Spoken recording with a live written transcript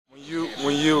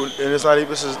when you, and it's not even,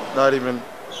 this is not even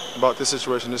about this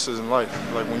situation, this is in life.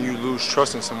 Like when you lose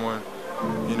trust in someone,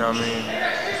 you know what I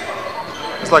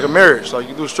mean? It's like a marriage. Like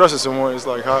you lose trust in someone, it's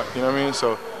like, how, you know what I mean?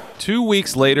 So. 2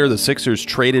 weeks later, the Sixers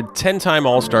traded 10-time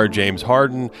All-Star James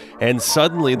Harden, and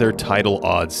suddenly their title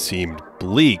odds seemed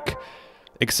bleak.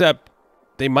 Except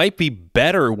they might be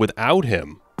better without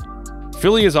him.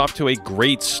 Philly is off to a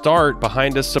great start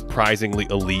behind a surprisingly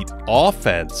elite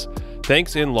offense,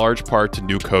 thanks in large part to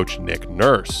new coach Nick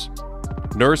Nurse.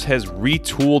 Nurse has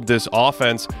retooled this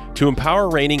offense to empower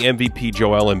reigning MVP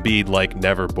Joel Embiid like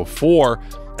never before,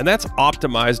 and that's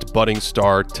optimized budding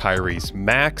star Tyrese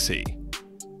Maxey.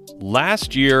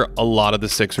 Last year, a lot of the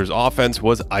Sixers' offense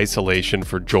was isolation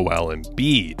for Joel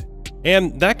Embiid,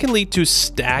 and that can lead to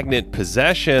stagnant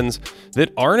possessions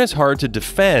that aren't as hard to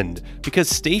defend because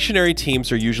stationary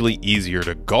teams are usually easier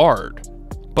to guard.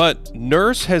 But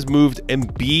Nurse has moved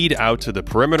Embiid out to the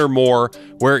perimeter more,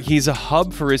 where he's a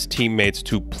hub for his teammates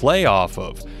to play off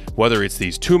of, whether it's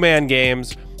these two-man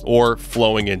games or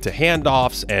flowing into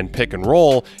handoffs and pick and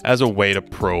roll as a way to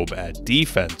probe at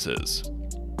defenses.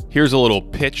 Here's a little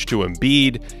pitch to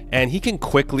Embiid, and he can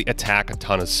quickly attack a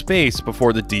ton of space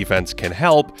before the defense can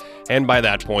help, and by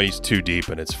that point he's too deep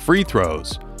and it's free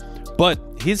throws. But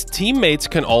his teammates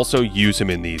can also use him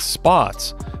in these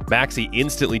spots. Maxey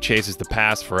instantly chases the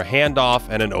pass for a handoff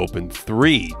and an open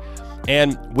three.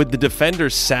 And with the defender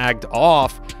sagged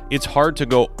off, it's hard to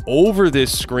go over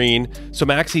this screen, so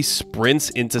Maxey sprints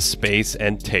into space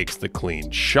and takes the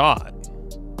clean shot.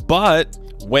 But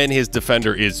when his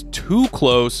defender is too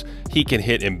close, he can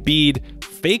hit Embiid,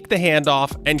 fake the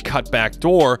handoff, and cut back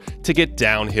door to get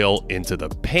downhill into the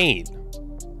paint.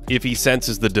 If he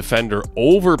senses the defender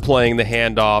overplaying the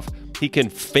handoff, he can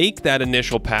fake that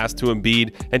initial pass to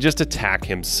Embiid and just attack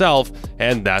himself,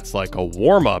 and that's like a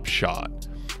warm-up shot.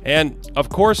 And of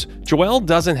course, Joel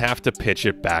doesn't have to pitch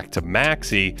it back to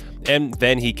Maxey, and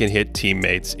then he can hit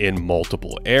teammates in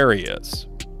multiple areas.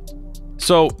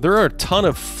 So there are a ton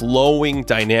of flowing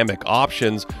dynamic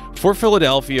options for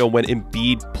Philadelphia when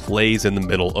Embiid plays in the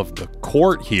middle of the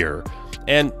court here.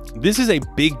 And this is a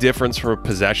big difference from a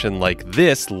possession like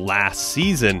this last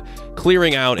season,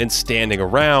 clearing out and standing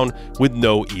around with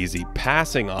no easy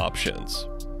passing options.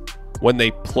 When they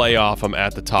play off him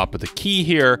at the top of the key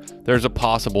here, there's a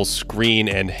possible screen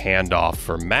and handoff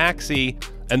for Maxey,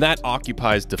 and that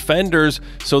occupies defenders,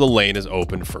 so the lane is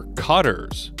open for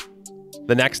cutters.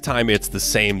 The next time it's the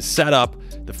same setup,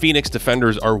 the Phoenix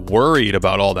defenders are worried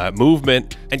about all that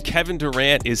movement, and Kevin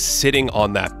Durant is sitting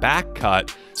on that back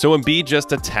cut, so Embiid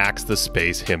just attacks the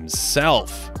space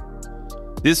himself.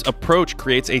 This approach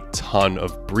creates a ton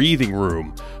of breathing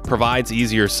room, provides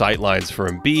easier sightlines for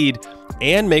Embiid,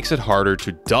 and makes it harder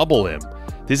to double him.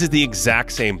 This is the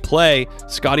exact same play.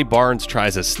 Scottie Barnes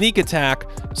tries a sneak attack,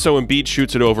 so Embiid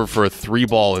shoots it over for a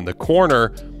 3-ball in the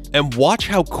corner, and watch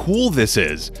how cool this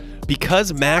is.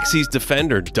 Because Maxey's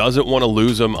defender doesn't want to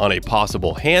lose him on a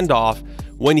possible handoff,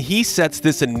 when he sets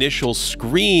this initial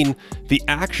screen, the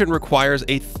action requires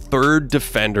a third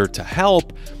defender to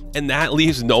help, and that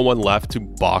leaves no one left to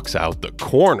box out the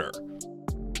corner.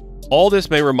 All this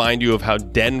may remind you of how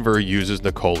Denver uses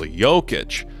Nikola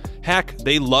Jokic. Heck,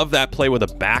 they love that play with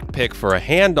a back pick for a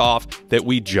handoff that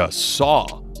we just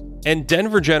saw. And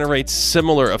Denver generates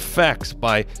similar effects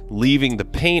by leaving the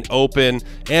paint open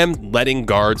and letting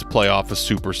guards play off a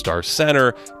superstar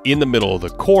center in the middle of the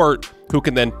court who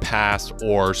can then pass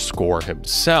or score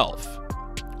himself.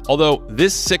 Although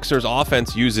this Sixers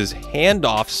offense uses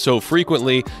handoffs so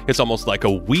frequently, it's almost like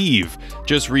a weave,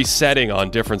 just resetting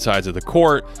on different sides of the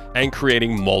court and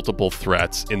creating multiple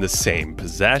threats in the same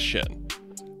possession.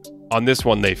 On this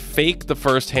one, they fake the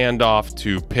first handoff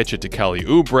to pitch it to Kelly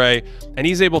Oubre, and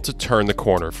he's able to turn the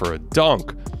corner for a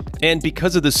dunk. And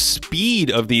because of the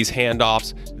speed of these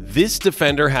handoffs, this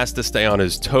defender has to stay on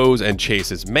his toes and chase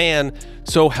his man,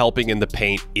 so helping in the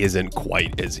paint isn't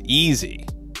quite as easy.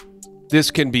 This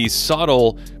can be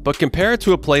subtle, but compare it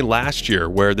to a play last year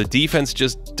where the defense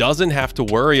just doesn't have to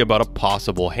worry about a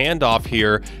possible handoff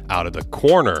here out of the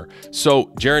corner. So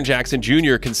Jaren Jackson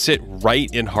Jr. can sit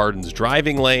right in Harden's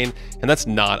driving lane, and that's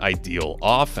not ideal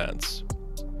offense.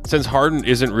 Since Harden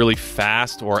isn't really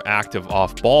fast or active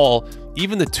off ball,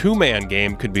 even the two-man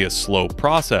game could be a slow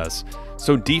process,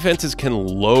 so defenses can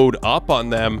load up on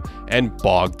them and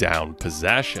bog down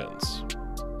possessions.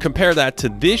 Compare that to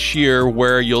this year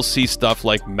where you'll see stuff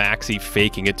like Maxey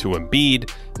faking it to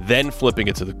Embiid, then flipping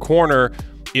it to the corner,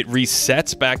 it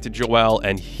resets back to Joel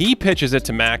and he pitches it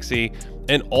to Maxey,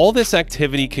 and all this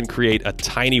activity can create a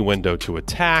tiny window to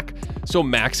attack, so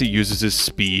Maxey uses his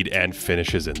speed and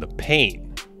finishes in the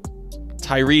paint.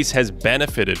 Tyrese has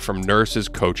benefited from Nurse's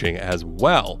coaching as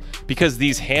well, because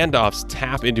these handoffs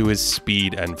tap into his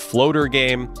speed and floater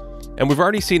game, and we've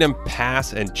already seen him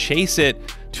pass and chase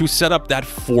it to set up that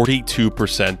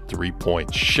 42%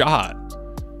 three-point shot.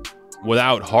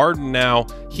 Without Harden now,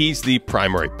 he's the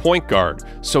primary point guard,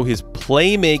 so his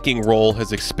playmaking role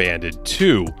has expanded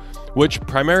too, which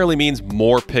primarily means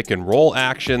more pick and roll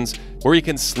actions where he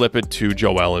can slip it to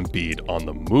Joel Embiid on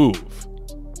the move.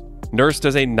 Nurse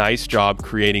does a nice job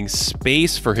creating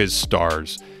space for his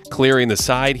stars, clearing the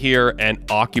side here and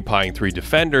occupying 3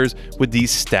 defenders with these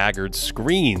staggered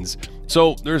screens,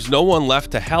 so there's no one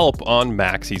left to help on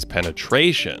Maxey's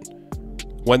penetration.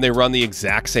 When they run the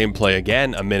exact same play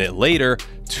again a minute later,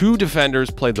 2 defenders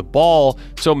play the ball,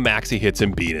 so Maxey hits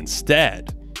Embiid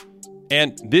instead.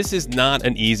 And this is not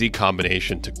an easy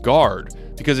combination to guard,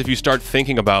 because if you start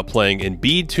thinking about playing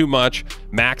Embiid too much,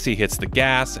 Maxey hits the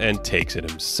gas and takes it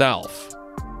himself.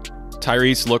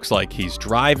 Tyrese looks like he's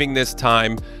driving this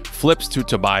time, flips to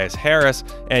Tobias Harris,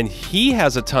 and he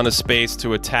has a ton of space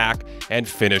to attack and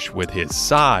finish with his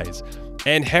size.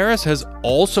 And Harris has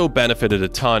also benefited a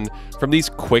ton from these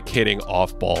quick-hitting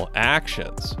off-ball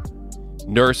actions.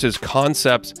 Nurse's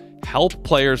concepts help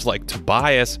players like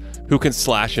Tobias, who can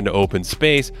slash into open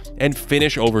space and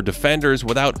finish over defenders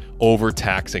without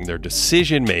overtaxing their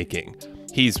decision-making.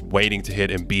 He's waiting to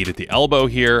hit Embiid at the elbow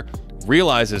here,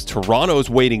 realizes Toronto's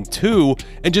waiting too,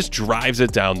 and just drives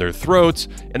it down their throats,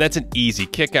 and that's an easy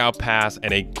kick-out pass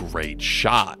and a great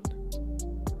shot.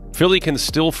 Philly can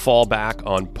still fall back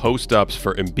on post-ups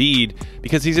for Embiid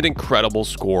because he's an incredible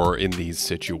scorer in these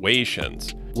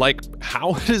situations. Like,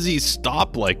 how does he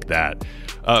stop like that?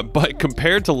 But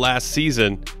compared to last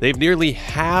season, they've nearly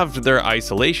halved their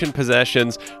isolation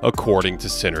possessions according to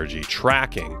synergy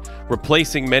tracking,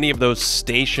 replacing many of those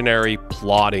stationary,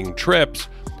 plodding trips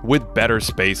with better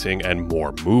spacing and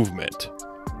more movement.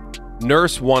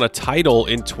 Nurse won a title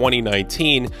in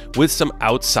 2019 with some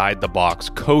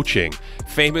outside-the-box coaching,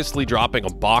 famously dropping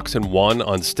a box and one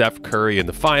on Steph Curry in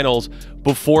the finals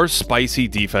before spicy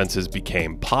defenses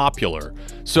became popular,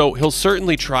 so he'll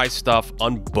certainly try stuff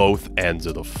on both ends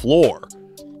of the floor.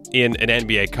 In an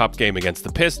NBA Cup game against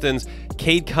the Pistons,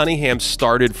 Cade Cunningham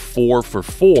started 4 for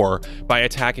 4 by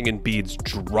attacking Embiid's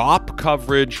drop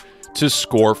coverage to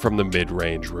score from the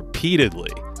mid-range repeatedly.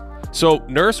 So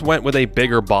Nurse went with a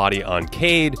bigger body on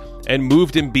Cade and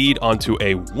moved Embiid onto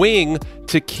a wing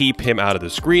to keep him out of the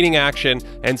screening action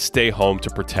and stay home to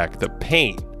protect the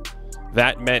paint.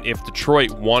 That meant if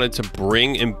Detroit wanted to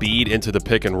bring Embiid into the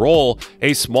pick and roll,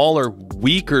 a smaller,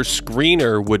 weaker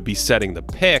screener would be setting the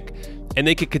pick, and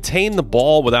they could contain the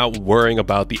ball without worrying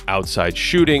about the outside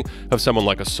shooting of someone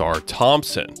like Asar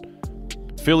Thompson.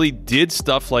 Philly did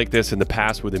stuff like this in the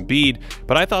past with Embiid,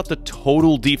 but I thought the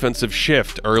total defensive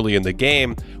shift early in the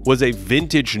game was a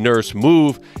vintage Nurse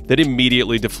move that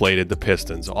immediately deflated the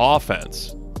Pistons'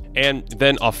 offense. And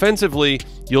then offensively,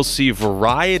 you'll see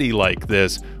variety like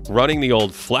this, running the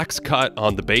old flex cut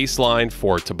on the baseline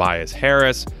for Tobias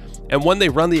Harris. And when they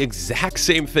run the exact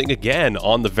same thing again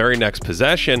on the very next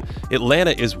possession,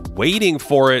 Atlanta is waiting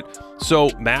for it, so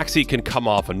Maxey can come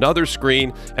off another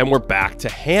screen, and we're back to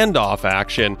handoff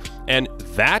action, and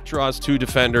that draws 2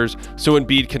 defenders, so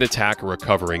Embiid can attack a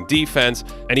recovering defense,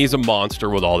 and he's a monster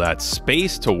with all that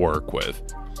space to work with.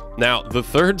 Now, the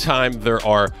third time, there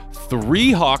are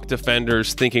 3 Hawk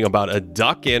defenders thinking about a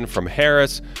duck in from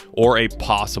Harris or a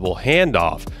possible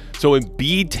handoff, so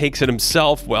Embiid takes it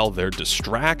himself while they're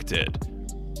distracted.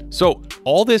 So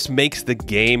all this makes the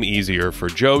game easier for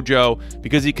JoJo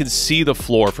because he can see the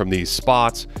floor from these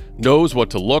spots, knows what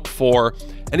to look for,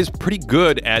 and is pretty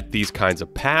good at these kinds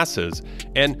of passes.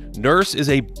 And Nurse is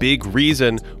a big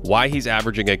reason why he's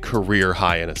averaging a career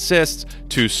high in assists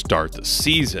to start the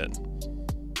season.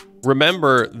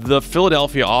 Remember, the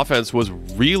Philadelphia offense was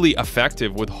really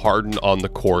effective with Harden on the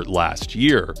court last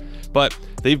year, but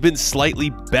they've been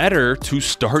slightly better to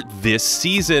start this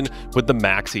season with the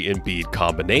Maxey Embiid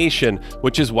combination,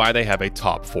 which is why they have a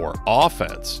top 4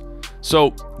 offense.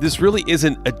 So this really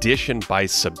isn't addition by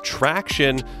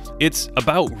subtraction, it's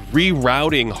about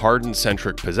rerouting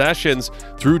Harden-centric possessions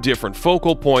through different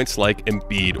focal points like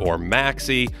Embiid or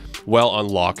Maxey, while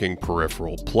unlocking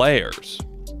peripheral players.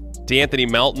 D'Anthony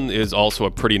Melton is also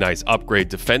a pretty nice upgrade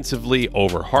defensively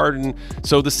over Harden,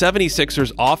 so the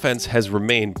 76ers offense has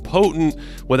remained potent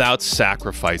without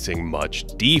sacrificing much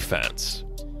defense.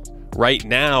 Right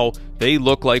now, they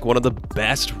look like one of the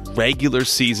best regular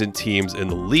season teams in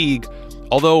the league,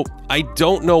 although I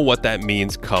don't know what that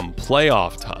means come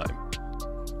playoff time.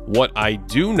 What I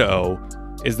do know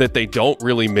is that they don't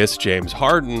really miss James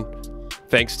Harden,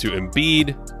 thanks to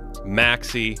Embiid,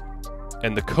 Maxey,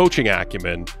 and the coaching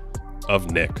acumen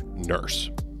of Nick Nurse.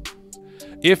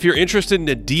 If you're interested in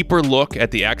a deeper look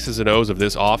at the X's and O's of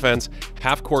this offense,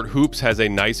 Half Court Hoops has a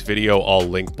nice video I'll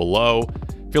link below.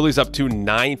 Philly's up to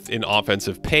 9th in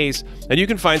offensive pace, and you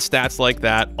can find stats like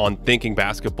that on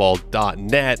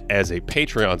thinkingbasketball.net as a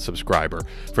Patreon subscriber.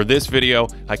 For this video,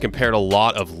 I compared a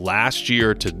lot of last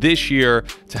year to this year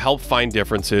to help find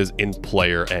differences in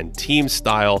player and team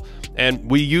style, and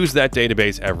we use that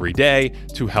database every day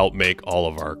to help make all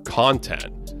of our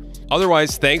content.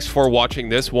 Otherwise, thanks for watching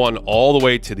this one all the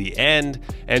way to the end,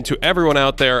 and to everyone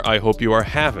out there, I hope you are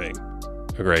having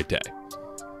a great day.